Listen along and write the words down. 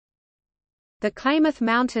The Klamath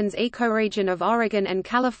Mountains ecoregion of Oregon and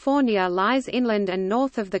California lies inland and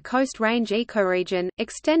north of the Coast Range ecoregion,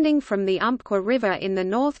 extending from the Umpqua River in the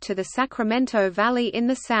north to the Sacramento Valley in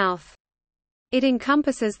the south. It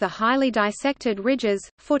encompasses the highly dissected ridges,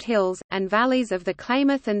 foothills, and valleys of the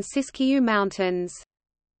Klamath and Siskiyou Mountains.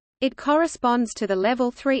 It corresponds to the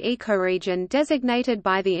Level 3 ecoregion designated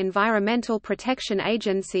by the Environmental Protection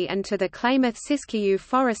Agency and to the Klamath-Siskiyou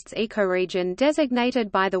Forests ecoregion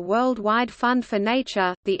designated by the Worldwide Fund for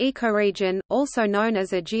Nature. The ecoregion, also known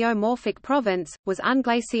as a geomorphic province, was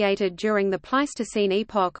unglaciated during the Pleistocene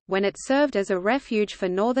epoch, when it served as a refuge for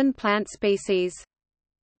northern plant species.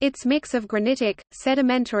 Its mix of granitic,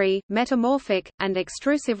 sedimentary, metamorphic, and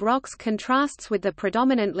extrusive rocks contrasts with the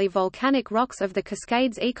predominantly volcanic rocks of the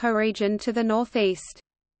Cascades ecoregion to the northeast.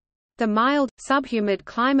 The mild, subhumid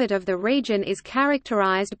climate of the region is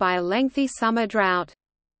characterized by a lengthy summer drought.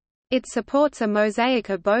 It supports a mosaic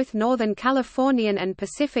of both northern Californian and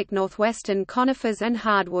Pacific Northwestern conifers and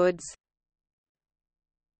hardwoods.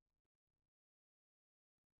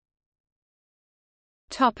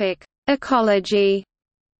 Ecology.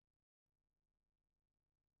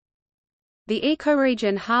 The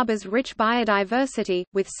ecoregion harbors rich biodiversity,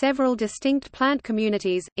 with several distinct plant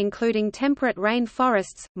communities, including temperate rain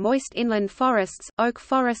forests, moist inland forests, oak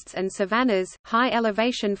forests and savannas,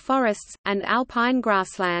 high-elevation forests, and alpine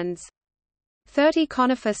grasslands. 30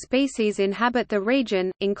 conifer species inhabit the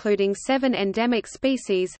region, including 7 endemic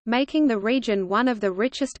species, making the region one of the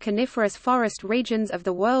richest coniferous forest regions of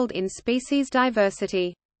the world in species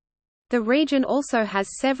diversity. The region also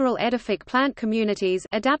has several edaphic plant communities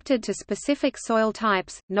adapted to specific soil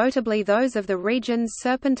types, notably those of the region's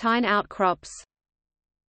serpentine outcrops.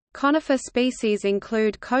 Conifer species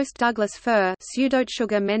include coast Douglas fir,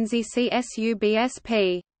 Pseudotsuga menziesii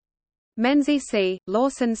subsp. Menziesii,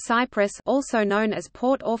 Lawson cypress, also known as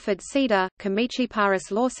Port Orford cedar,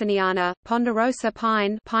 Comichipparis lawsoniana, ponderosa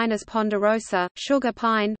pine, Pinus ponderosa, sugar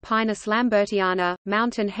pine, Pinus lambertiana,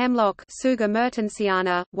 mountain hemlock, Tsuga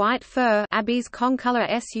mertensiana, white fir, Abies concolor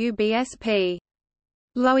subsp.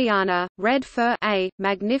 Lowiana, red fir A.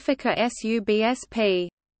 magnifica subsp.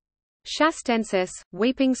 Shastensis,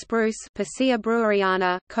 weeping spruce Picea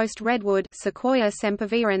breweriana, coast redwood Sequoia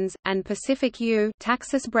sempervirens, and Pacific yew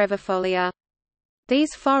Taxus brevifolia.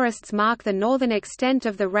 These forests mark the northern extent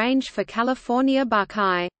of the range for California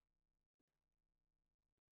buckeye.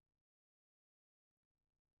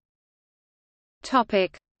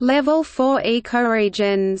 Level 4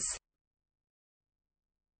 ecoregions.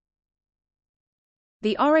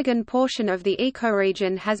 The Oregon portion of the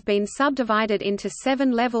ecoregion has been subdivided into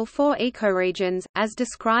 7 Level 4 ecoregions, as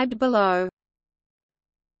described below.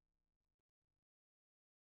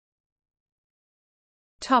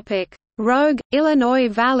 Rogue, Illinois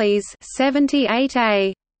Valleys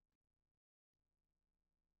 78A.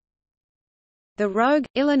 The Rogue,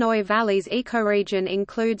 Illinois Valleys ecoregion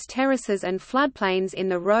includes terraces and floodplains in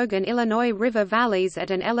the Rogue and Illinois River valleys at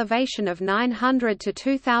an elevation of 900 to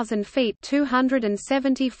 2,000 feet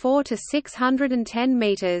 274 to 610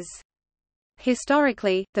 meters.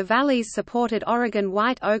 Historically, the valleys supported Oregon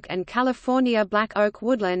white oak and California black oak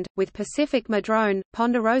woodland, with Pacific madrone,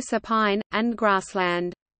 ponderosa pine, and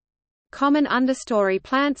grassland. Common understory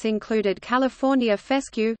plants included California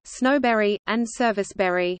fescue, snowberry, and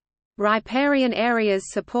serviceberry. Riparian areas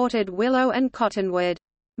supported willow and cottonwood.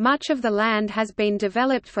 Much of the land has been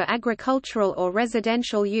developed for agricultural or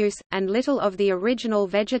residential use, and little of the original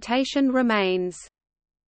vegetation remains.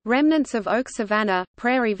 Remnants of oak savanna,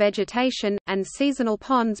 prairie vegetation, and seasonal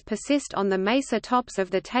ponds persist on the mesa tops of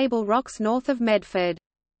the Table Rocks north of Medford.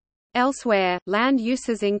 Elsewhere, land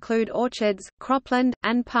uses include orchards, cropland,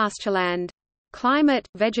 and pastureland. Climate,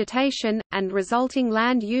 vegetation, and resulting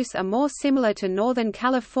land use are more similar to Northern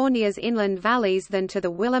California's inland valleys than to the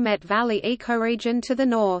Willamette Valley ecoregion to the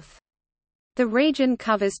north. The region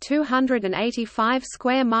covers 285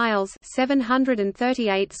 square miles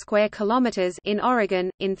 (738 square kilometers) in Oregon,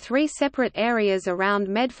 in 3 separate areas around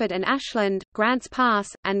Medford and Ashland, Grants Pass,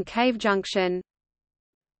 and Cave Junction.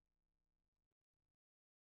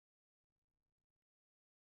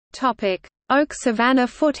 Oak Savanna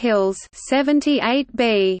Foothills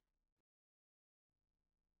 78B.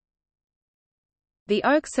 The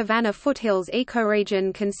Oak Savanna Foothills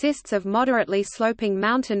ecoregion consists of moderately sloping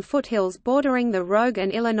mountain foothills bordering the Rogue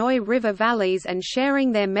and Illinois River valleys and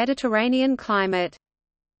sharing their Mediterranean climate.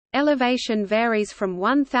 Elevation varies from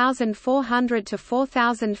 1,400 to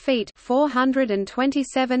 4,000 feet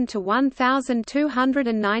 427 to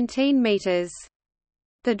 1,219 meters.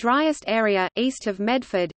 The driest area, east of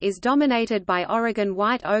Medford, is dominated by Oregon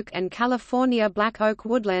white oak and California black oak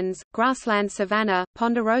woodlands, grassland savanna,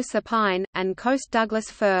 ponderosa pine, and coast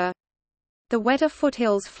Douglas fir. The wetter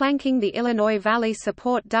foothills flanking the Illinois Valley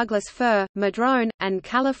support Douglas fir, madrone, and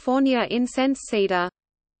California incense cedar.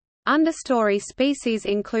 Understory species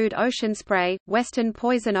include ocean spray, western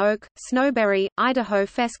poison oak, snowberry, Idaho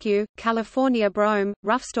fescue, California brome,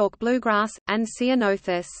 roughstalk bluegrass, and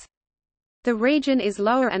ceanothus. The region is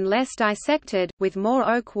lower and less dissected, with more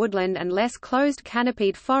oak woodland and less closed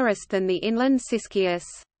canopied forest than the Inland Siskiyous.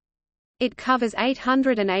 It covers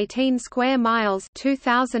 818 square miles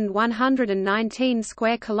 (2,119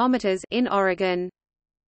 square kilometers) in Oregon.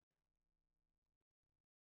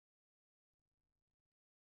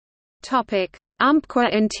 Topic: Umpqua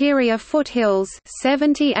Interior Foothills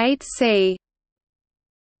 78C.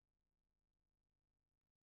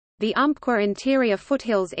 The Umpqua Interior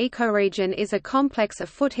Foothills ecoregion is a complex of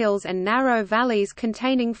foothills and narrow valleys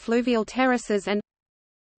containing fluvial terraces and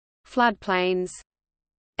floodplains.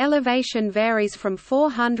 Elevation varies from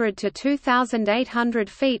 400 to 2,800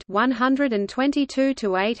 feet (122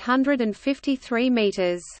 to 853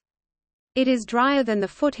 meters). It is drier than the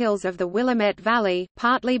foothills of the Willamette Valley,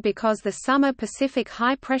 partly because the summer Pacific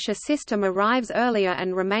high-pressure system arrives earlier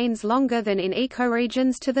and remains longer than in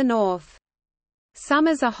ecoregions to the north.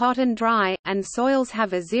 Summers are hot and dry, and soils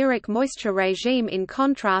have a xeric moisture regime in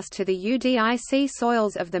contrast to the UDIC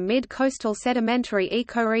soils of the mid-coastal sedimentary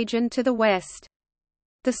ecoregion to the west.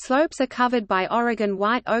 The slopes are covered by Oregon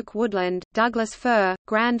white oak woodland, Douglas fir,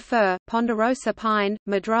 grand fir, ponderosa pine,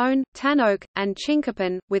 madrone, tan oak, and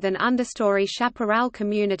chinkapin, with an understory chaparral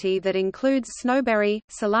community that includes snowberry,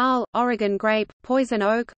 salal, Oregon grape, poison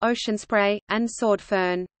oak, ocean spray, and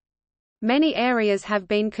swordfern. Many areas have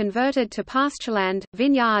been converted to pastureland,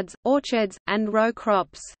 vineyards, orchards, and row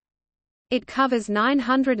crops. It covers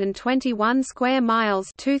 921 square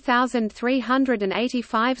miles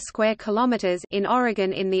 (2,385 square kilometers) in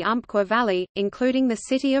Oregon in the Umpqua Valley, including the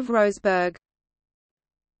city of Roseburg.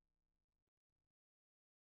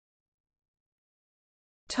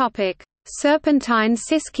 Topic: Serpentine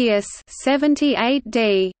Siskiyous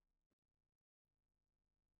 78D.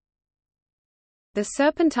 The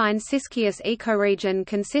Serpentine Siskiyous ecoregion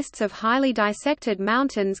consists of highly dissected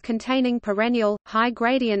mountains containing perennial,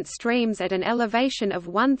 high-gradient streams at an elevation of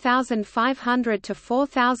 1,500 to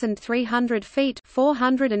 4,300 feet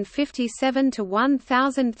 (457 to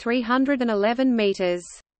 1,311 meters).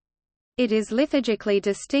 It is lithogically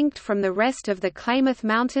distinct from the rest of the Klamath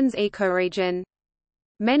Mountains ecoregion.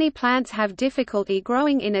 Many plants have difficulty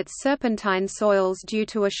growing in its serpentine soils due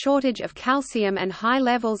to a shortage of calcium and high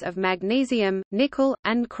levels of magnesium, nickel,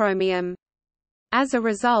 and chromium. As a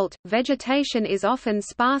result, vegetation is often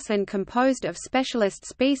sparse and composed of specialist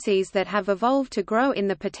species that have evolved to grow in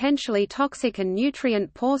the potentially toxic and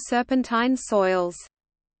nutrient-poor serpentine soils.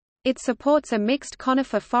 It supports a mixed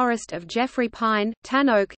conifer forest of Jeffrey pine, tan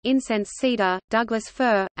oak, incense cedar, Douglas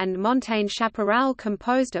fir, and montane chaparral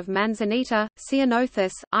composed of manzanita,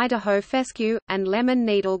 ceanothus, Idaho fescue, and lemon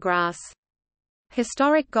needlegrass.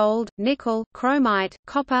 Historic gold, nickel, chromite,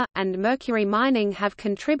 copper, and mercury mining have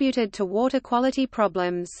contributed to water quality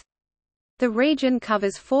problems. The region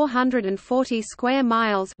covers 440 square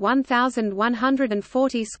miles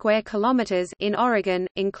 (1,140 square kilometers) in Oregon,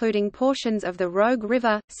 including portions of the Rogue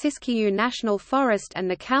River, Siskiyou National Forest and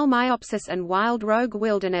the Kalmiopsis and Wild Rogue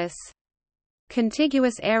Wilderness.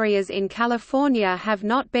 Contiguous areas in California have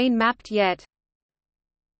not been mapped yet.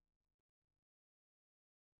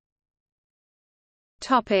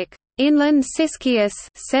 Inland Siskiyous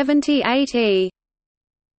 78E.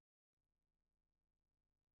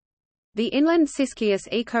 The Inland Siskiyous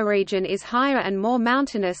ecoregion is higher and more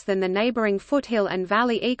mountainous than the neighboring foothill and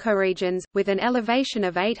valley ecoregions, with an elevation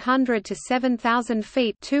of 800 to 7,000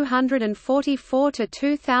 feet (244 to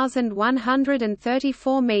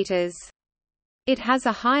 2,134 meters). It has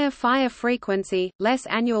a higher fire frequency, less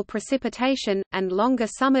annual precipitation, and longer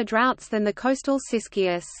summer droughts than the Coastal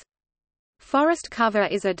Siskiyous. Forest cover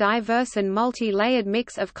is a diverse and multi-layered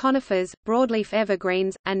mix of conifers, broadleaf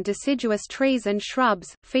evergreens, and deciduous trees and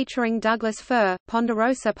shrubs, featuring Douglas fir,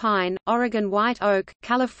 ponderosa pine, Oregon white oak,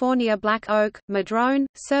 California black oak, madrone,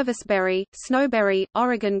 serviceberry, snowberry,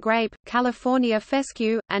 Oregon grape, California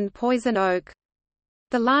fescue, and poison oak.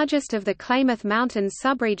 The largest of the Klamath Mountains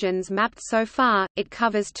subregions mapped so far, it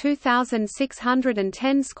covers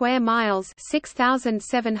 2,610 square miles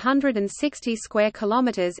 (6,760 square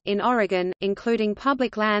kilometers) in Oregon, including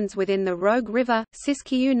public lands within the Rogue River,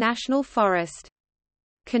 Siskiyou National Forest.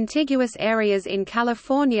 Contiguous areas in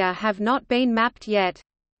California have not been mapped yet.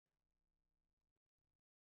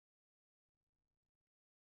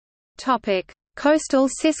 Coastal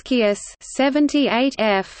Siskiyous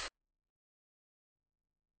 78F.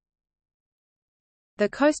 The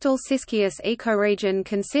Coastal Siskiyous ecoregion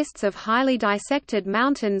consists of highly dissected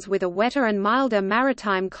mountains with a wetter and milder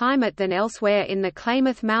maritime climate than elsewhere in the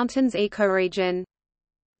Klamath Mountains ecoregion.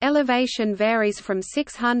 Elevation varies from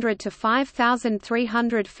 600 to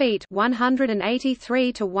 5,300 feet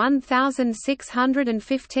 183 to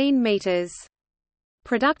 1,615 meters.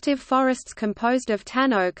 Productive forests composed of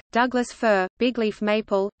tan oak, Douglas fir, bigleaf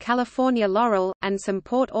maple, California laurel, and some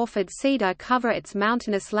Port Orford cedar cover its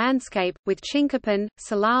mountainous landscape, with chinkapin,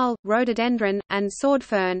 salal, rhododendron, and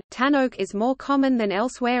swordfern. Tan oak is more common than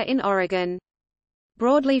elsewhere in Oregon.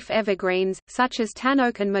 Broadleaf evergreens, such as tan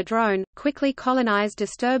oak and madrone, quickly colonize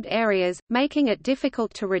disturbed areas, making it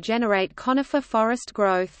difficult to regenerate conifer forest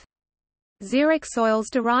growth. Xeric soils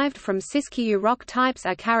derived from Siskiyou rock types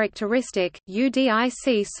are characteristic.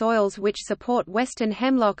 UDIC soils which support western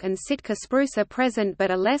hemlock and Sitka spruce are present but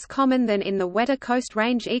are less common than in the wetter Coast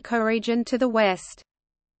Range ecoregion to the west.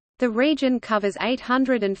 The region covers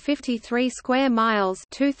 853 square miles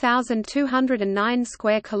 (2,209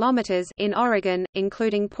 square kilometers) in Oregon,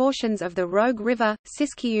 including portions of the Rogue River,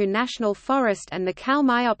 Siskiyou National Forest and the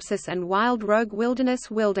Kalmiopsis and Wild Rogue Wilderness.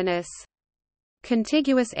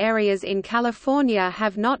 Contiguous areas in California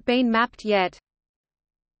have not been mapped yet.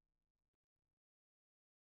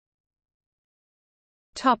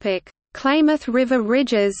 Klamath River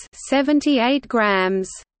ridges 78 grams.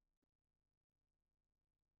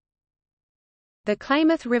 The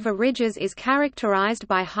Klamath River ridges is characterized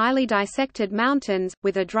by highly dissected mountains,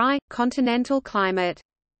 with a dry, continental climate.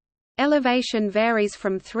 Elevation varies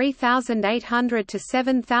from 3,800 to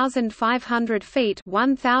 7,500 feet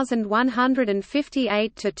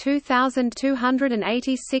 1,158 to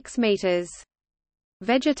 2,286 meters.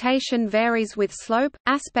 Vegetation varies with slope,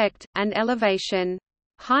 aspect, and elevation.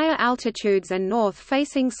 Higher altitudes and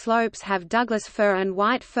north-facing slopes have Douglas fir and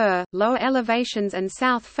white fir, lower elevations and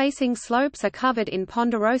south-facing slopes are covered in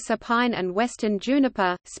ponderosa pine and western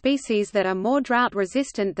juniper, species that are more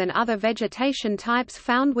drought-resistant than other vegetation types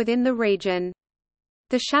found within the region.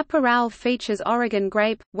 The chaparral features Oregon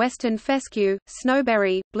grape, western fescue,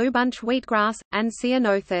 snowberry, bluebunch wheatgrass, and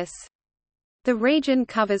ceanothus. The region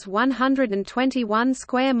covers 121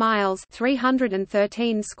 square miles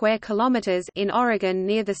 (313 square kilometers) in Oregon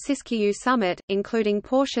near the Siskiyou summit, including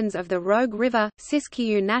portions of the Rogue River,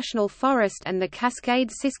 Siskiyou National Forest and the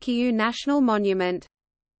Cascade-Siskiyou National Monument.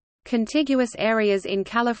 Contiguous areas in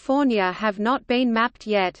California have not been mapped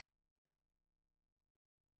yet.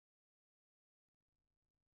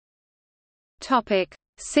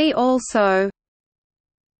 See also: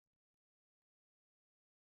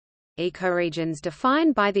 Ecoregions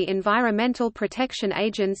defined by the Environmental Protection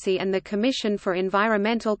Agency and the Commission for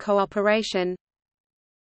Environmental Cooperation.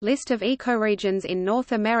 List of ecoregions in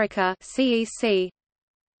North America (CEC).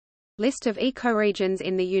 List of ecoregions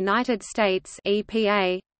in the United States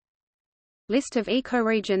 (EPA). List of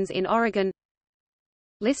ecoregions in Oregon.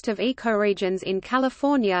 List of ecoregions in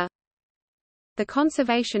California. The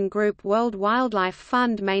conservation group World Wildlife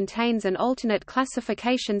Fund maintains an alternate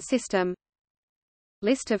classification system.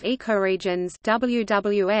 List of ecoregions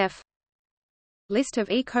WWF. List of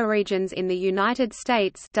ecoregions in the United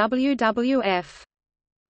States WWF.